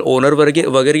ओरिजिनल ओनर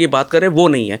वगैरह की बात कर रहे हैं वो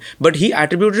नहीं है, but he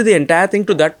attributed the entire thing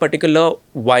to that particular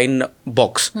wine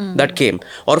box that came.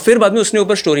 और फिर बाद में उसने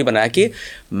ऊपर स्टोरी बनाया कि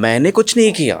मैंने कुछ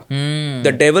नहीं किया,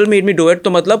 the devil made me do it,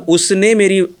 तो मतलब उसने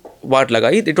मेरी वाट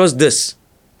लगाई, it was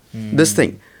this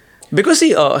thing. Because see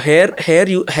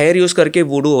hair use करके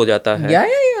वूडू हो जाता है,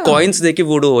 कॉइन्स दे के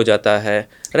वूडू हो जाता है,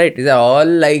 right? These are all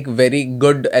like very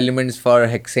good elements for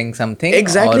hexing something.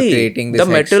 Exactly. Or creating this the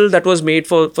metal that was made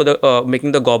for the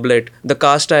making the goblet, the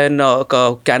cast iron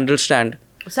candle stand.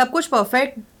 सब कुछ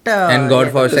perfect And God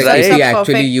forsake Right. if he सब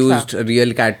actually perfect used था.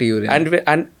 real cat urine.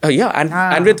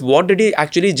 And with what did he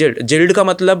actually jild? Jild का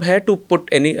मतलब है to put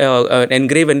any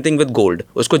engrave anything with gold.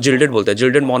 उसको jilded बोलते हैं.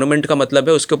 Jilded monument का मतलब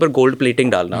है उसके ऊपर gold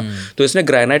plating डालना. तो इसने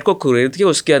ग्रेनाइट को खरीद के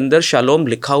उसके अंदर शालोम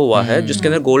लिखा हुआ है जिसके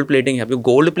अंदर गोल्ड प्लेटिंग है.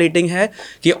 गोल्ड प्लेटिंग है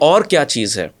कि और क्या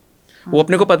चीज है वो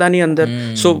अपने को पता नहीं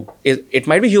अंदर. So it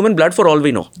might be human blood for all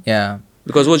we know. Yeah.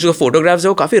 Because वो जो फोटोग्राफ्स है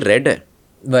वो काफी रेड है.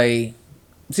 Why?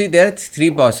 See, there are three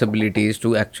possibilities to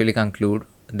actually conclude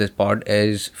this pod.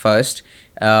 Is first,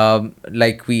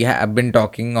 like we have been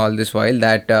talking all this while,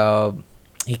 that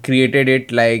he created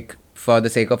it like for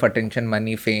the sake of attention,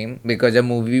 money, fame. Because a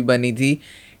movie bani thi,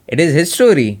 it is his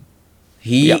story.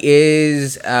 He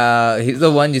is he's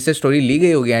the one जिससे story ली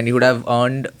गई होगी and he would have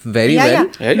earned very well.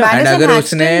 Yeah. And अगर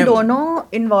उसने दोनों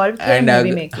involved थे and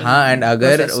movie making. हाँ, and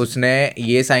अगर उसने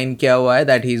ये साइन किया हुआ है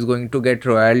that he is going to get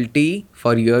royalty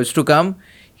for years to come,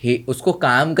 उसको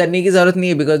काम करने की जरूरत नहीं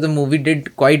है because the movie did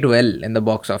quite well in the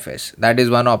box office. That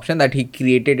is one option that he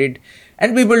created it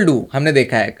and people do. हमने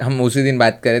देखा है, हम उसी दिन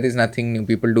बात कर रहे थे. It's nothing new.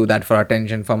 People do that for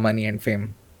attention, for money and fame.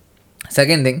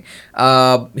 Second thing,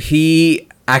 he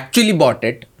actually bought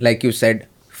it, like you said,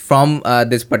 from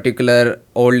this particular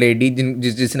old lady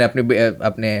जिसने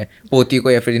अपने पोती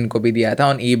को या फिर जिनको भी दिया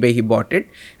था. On eBay he bought it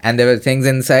and there were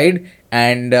things inside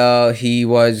and he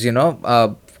was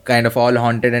kind of all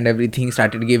haunted and everything,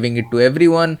 started giving it to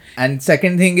everyone. And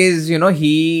second thing is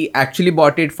he actually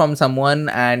bought it from someone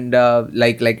and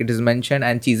like it is mentioned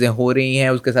and चीज़ें हो रही हैं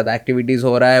उसके साथ, activities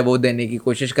हो रहा है, वो देने की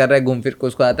कोशिश कर रहा है, घूम फिर को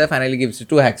उसको आता है, finally gives it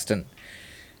to Haxton.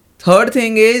 Third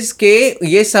thing is के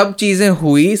ये सब चीज़ें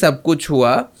हुई, सब कुछ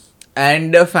हुआ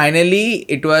and finally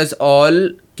it was all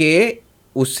के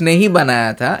उसने ही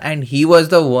बनाया था and he was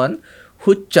the one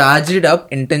who charged up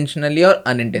intentionally और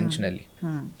अनइंटेंशनली.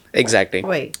 एग्जैक्टली.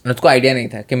 उसको आइडिया नहीं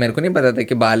था कि मेरे को नहीं पता था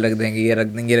कि बाल रख देंगे, ये रख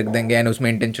देंगे एंड उसमें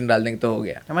इंटेंशन डाल देंगे तो हो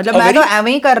गया. मतलब मैं तो एवं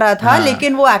ही कर रहा था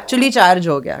लेकिन वो एक्चुअली चार्ज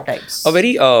हो गया types. A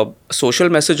very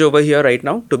social message over here right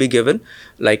now to be given,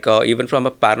 like even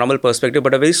from a paranormal perspective,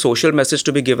 but a very social message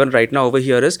to be given right now over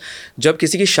here is जब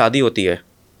किसी की शादी होती है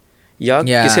या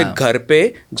किसी घर पे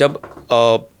जब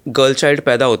गर्ल चाइल्ड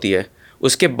पैदा होती है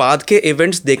उसके बाद के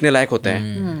इवेंट्स देखने लायक होते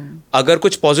हैं. अगर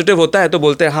कुछ पॉजिटिव होता है तो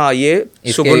बोलते हैं हाँ ये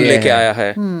सुगुन लेके आया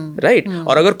है, राइट.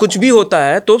 और अगर कुछ भी होता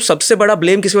है तो सबसे बड़ा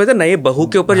ब्लेम किसी वजह से नए बहू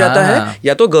के ऊपर जाता है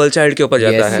या तो गर्ल चाइल्ड के ऊपर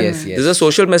जाता है. This is a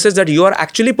social message that you are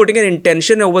actually putting an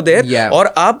intention over there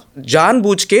और आप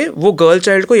जानबूझ के वो गर्ल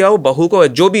चाइल्ड को या वो बहू को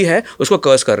जो भी है उसको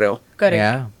कर्स कर रहे हो.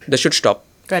 Correct. This should stop.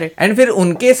 And फिर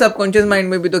उनके सबकॉन्शियस माइंड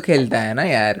में भी तो खेलता है ना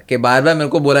यार कि बार बार मेरे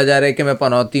को बोला जा रहा है कि मैं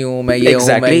पनौती हूँ, मैं ये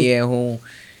हूँ, मैं ये हूँ.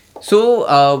 So,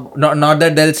 not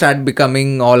that they'll start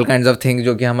becoming all kinds of things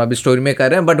जो कि हम अभी स्टोरी में कर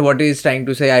रहे हैं, but what he is trying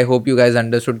to say, I hope you guys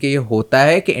understood कि ये होता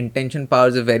है कि intention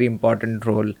powers a very important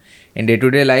role in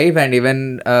day-to-day life and even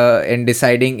in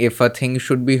deciding if a thing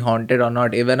should be haunted or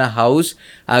not. Even a house,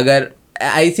 अगर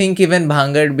I think even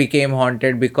Bhangar became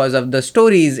haunted because of the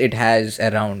stories it has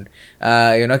around.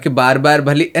 कि बार बार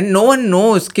भली and no one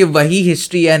knows कि वही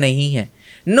history या नहीं है.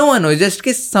 No one knows, just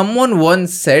कि someone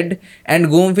once said and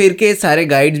घूम फिर के सारे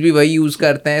गाइड्स भी वही यूज़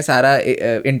करते हैं, सारा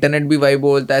इंटरनेट भी वही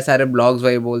बोलता है, सारे ब्लॉग्स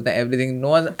वही बोलते हैं, everything.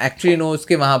 No one actually knows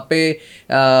कि वहाँ पे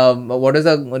what is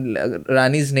the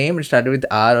Rani's name, it started with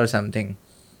are और समथिंग,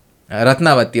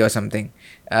 रत्नावती और something,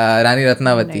 Rani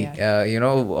Ratnavati,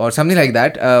 or something like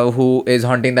that, who is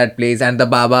haunting that place, and the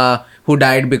Baba who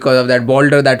died because of that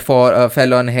boulder that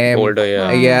fell on him. Boulder,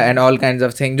 yeah. Yeah, and all kinds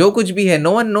of things. जो कुछ भी है,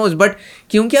 no one knows, but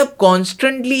क्योंकि आप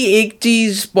constantly एक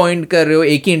चीज point कर रहे हो,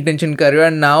 एक ही intention कर रहे हो,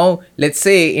 and now let's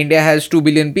say India has 2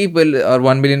 billion people or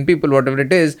 1 billion people, whatever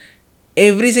it is,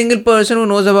 every single person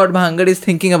who knows about Bhangar is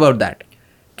thinking about that.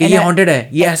 कि ये haunted है,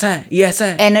 ये ऐसा है, ये ऐसा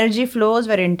है. Energy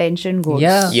flows where intention goes.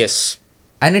 Yeah. Yes.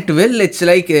 And it will, it's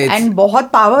like and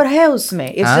बहुत power है उसमें.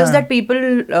 It's just that people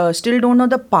still don't know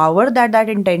the power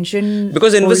that intention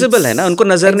because invisible है ना, उनको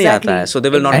नजर नहीं आता है, so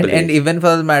they will not believe. And even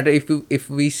for the matter, if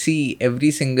we see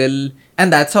every single,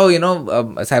 and that's how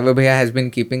Cyber Bhaiya has been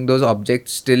keeping those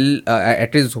objects still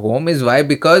at his home, is why,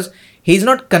 because he's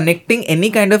not connecting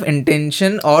any kind of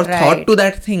intention or thought to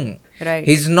that thing. Right.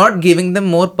 He's not giving them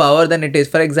more power than it is.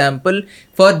 For example,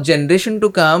 for generation to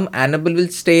come, Annabelle will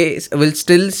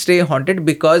still stay haunted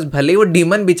because भले वो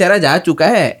demon बेचारा जा चुका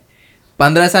है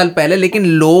 15 साल पहले, लेकिन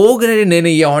लोग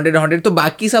नहीं ये haunted तो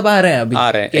बाकी सब आ रहे हैं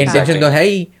अभी. इंटेंशन तो है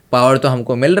ही, पावर तो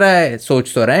हमको मिल रहा है,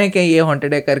 सोच तो रहे हैं कि ये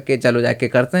haunted है करके चलो जाके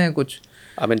करते हैं कुछ.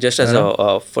 I mean, just as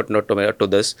a footnote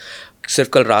to this, सिर्फ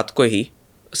कल रात को ही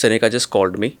Seneca just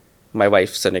called me. My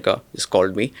wife Seneca just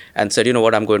called me and said, you know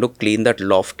what, I'm going to clean that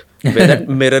loft where that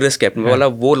mirror is kept. मैं बोला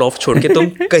वो loft छोड़ के तुम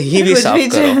कहीं भी साफ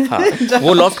करो. हाँ,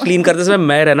 वो loft clean करते समय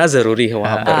मैं रहना जरूरी है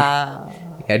वहाँ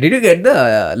पर. Yeah, did you get the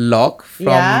lock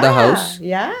from the house?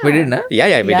 Yeah. We did, na?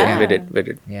 Yeah, we Yeah.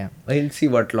 did. Yeah, we'll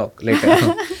see what lock later.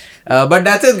 But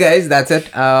that's it, guys. That's it.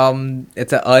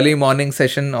 It's an early morning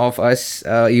session of us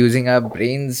using our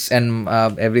brains and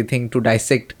everything to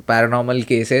dissect paranormal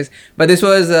cases. But this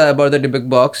was about the Dybbuk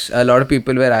box. A lot of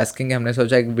people were asking. हमने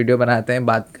सोचा एक video बनाते हैं,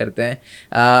 बात करते हैं.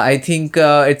 I think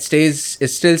it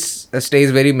still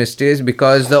stays very mysterious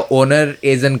because the owner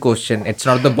is in question.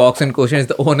 It's not the box in question.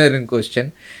 It's the owner in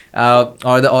question.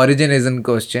 Or the origin is in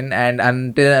question. And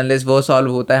unless वो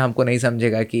solve होता है, हमको नहीं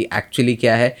समझेगा कि actually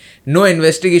क्या है. No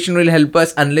investigation will help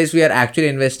us unless we are actually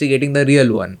investigating the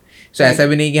real one. So ऐसा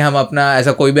भी नहीं कि हम अपना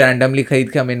ऐसा कोई भी रैंडमली खरीद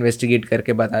के हम इन्वेस्टिगेट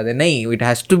करके बता दें. नहीं, it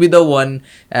has to be the one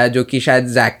जो कि शायद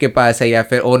जैक के पास है या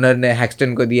फिर ओनर ने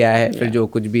हैक्सटन को दिया है, फिर जो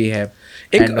कुछ भी है.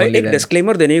 एक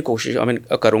डिस्क्लेमर देने की कोशिश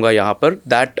करूँगा यहाँ पर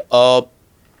that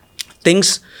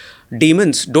things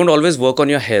demons don't always work on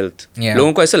your health.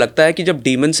 लोगों को ऐसा लगता है कि जब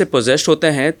डीमन से पोजेस्ड होते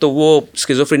हैं तो वो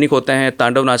स्किज़ोफ्रेनिक होते हैं,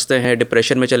 तांडव नाचते हैं,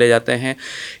 डिप्रेशन में चले जाते हैं.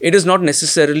 It is not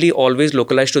necessarily always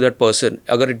localise to that person.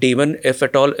 अगर demon if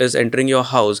at all is entering your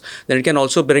house then it can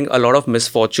also bring a lot of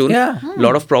misfortune,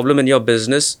 lot of problem in your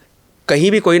business. कहीं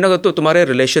भी कोई ना तो तुम्हारे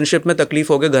relationship में तकलीफ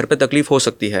हो गई, घर पे तकलीफ हो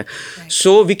सकती है.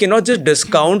 So we can not just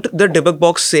discount the डिबक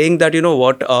box saying that you know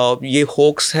what ये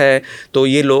होक्स है तो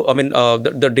ये लो I mean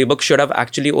the डिबक should have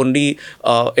actually only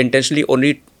intentionally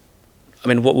only I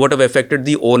mean, what have affected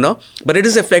the owner, but it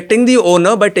is affecting the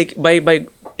owner by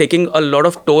taking a lot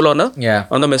of toll on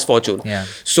on the misfortune. Yeah.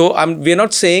 So we are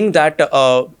not saying that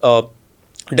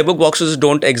Dybbuk boxes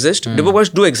don't exist. Dybbuk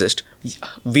boxes do exist.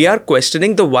 We are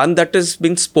questioning the one that is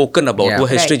being spoken about. वो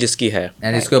history जिसकी है.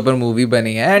 And इसके ऊपर movie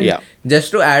बनी है. And Yeah.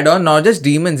 just to add on, not just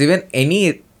demons, even any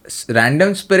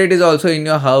random spirit is also in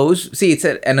your house. See, it's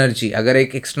an energy. अगर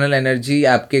एक external energy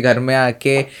आपके घर में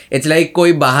आके, it's like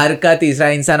कोई बाहर का तीसरा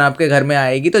इंसान आपके घर में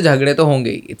आएगी तो झगड़े तो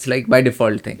होंगे ही. It's like by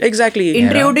default thing. Exactly.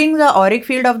 Intruding the auric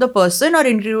field of the person or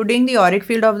intruding the auric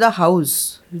field of the house.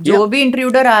 जो भी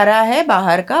इंट्रूडर आ रहा है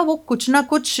बाहर का वो कुछ ना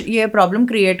कुछ ये प्रॉब्लम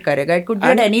क्रिएट करेगा. It could be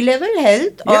at any level,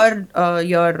 health और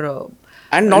your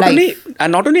And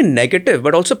not only negative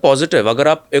but also positive. अगर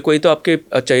आप कोई तो आपके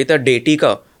चाहिए था डेटी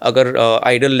का अगर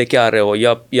आइडल लेके आ रहे हो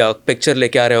या पिक्चर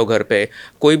लेके आ रहे हो घर पे,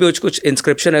 कोई भी कुछ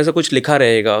इंस्क्रिप्शन ऐसा कुछ लिखा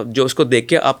रहेगा जो उसको देख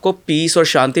के आपको पीस और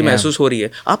शांति महसूस हो रही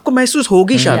है, आपको महसूस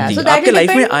होगी शांति, आपके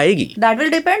लाइफ में आएगी. That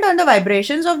will depend on the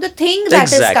vibrations of the thing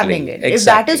that is coming in. If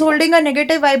that is holding a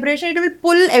negative vibration, it will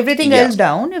pull everything else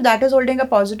down. If that is holding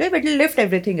a positive, it will lift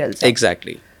everything else up.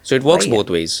 Exactly. So it works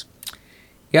both ways.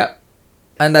 Yeah.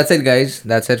 And that's it, guys.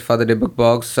 That's it for the Dybbuk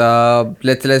box.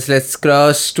 Let's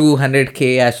cross 200k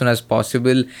as soon as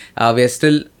possible. We are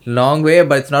still long way,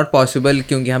 but it's not possible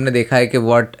क्योंकि हमने देखा है कि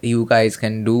what you guys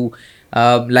can do.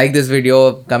 Like this video,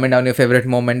 comment down your favorite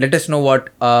moment. Let us know what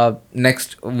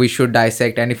next we should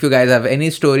dissect. And if you guys have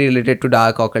any story related to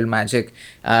dark occult magic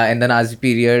in the Nazi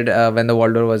period when the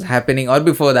World War was happening or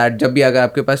before that, जब भी अगर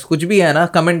आपके पास कुछ भी है ना,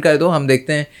 comment कर दो. हम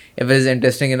देखते हैं if it is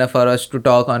interesting enough for us to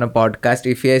talk on a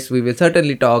podcast. If yes, we will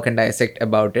certainly talk and dissect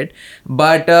about it.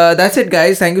 But that's it,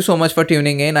 guys. Thank you so much for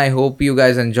tuning in. I hope you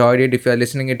guys enjoyed it. If you are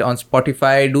listening it on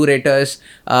Spotify, do rate us.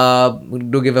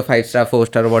 Do give a 5-star,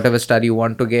 4-star, whatever star you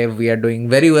want to give. We are doing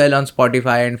very well on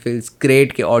Spotify and feels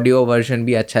great कि audio version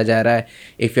भी अच्छा जा रहा है.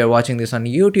 If you are watching this on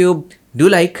YouTube, do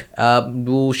like,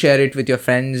 do share it with your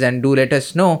friends and do let us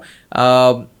know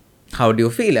how do you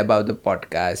feel about the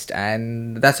podcast.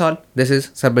 And that's all. This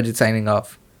is Sarbajit signing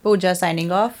off. Pooja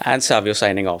signing off. And Savio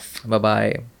signing off.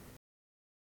 Bye-bye.